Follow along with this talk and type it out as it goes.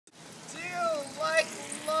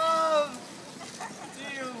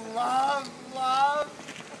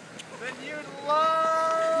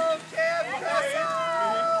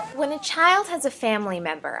child has a family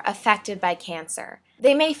member affected by cancer,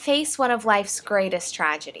 they may face one of life's greatest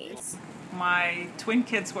tragedies. My twin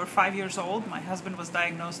kids were 5 years old. My husband was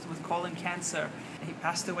diagnosed with colon cancer. He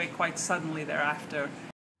passed away quite suddenly thereafter.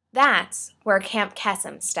 That's where Camp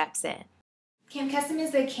Kesem steps in. Camp Kesem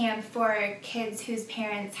is a camp for kids whose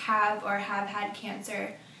parents have or have had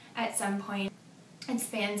cancer at some point. It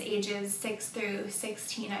spans ages 6 through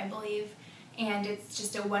 16, I believe, and it's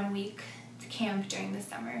just a 1-week camp during the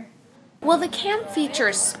summer. While the camp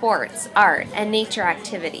features sports, art, and nature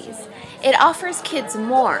activities, it offers kids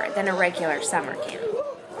more than a regular summer camp.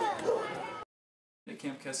 At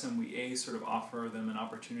Camp Kesem, we sort of offer them an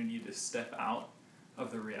opportunity to step out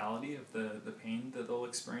of the reality of the pain that they'll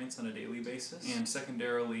experience on a daily basis. And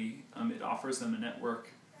secondarily, it offers them a network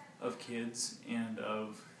of kids and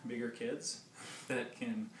of bigger kids that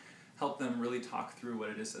can help them really talk through what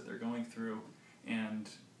it is that they're going through and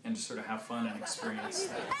just sort of have fun and experience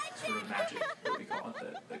that sort of magic that we call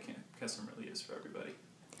it that Camp Kesem really is for everybody.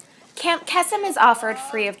 Camp Kesem is offered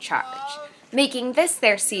free of charge, making this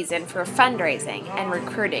their season for fundraising and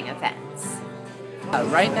recruiting events.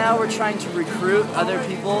 Right now we're trying to recruit other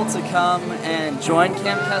people to come and join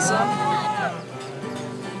Camp Kesem.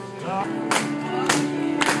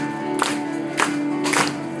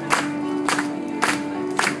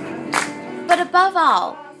 But above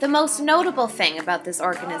all, the most notable thing about this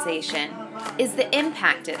organization is the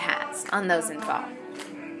impact it has on those involved.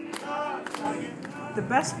 The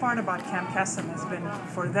best part about Camp Kesem has been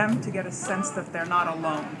for them to get a sense that they're not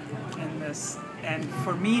alone in this, and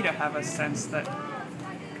for me to have a sense that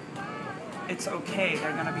it's okay,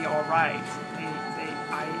 they're going to be all right.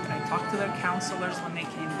 I talked to their counselors when they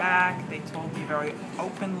came back. They told me very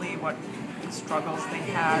openly what struggles they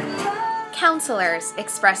had. Counselors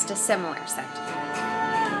expressed a similar sentiment.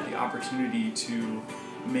 The opportunity to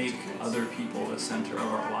make other people the center of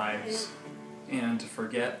our lives and to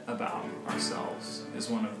forget about ourselves is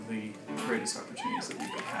one of the greatest opportunities that we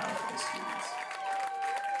can have as students.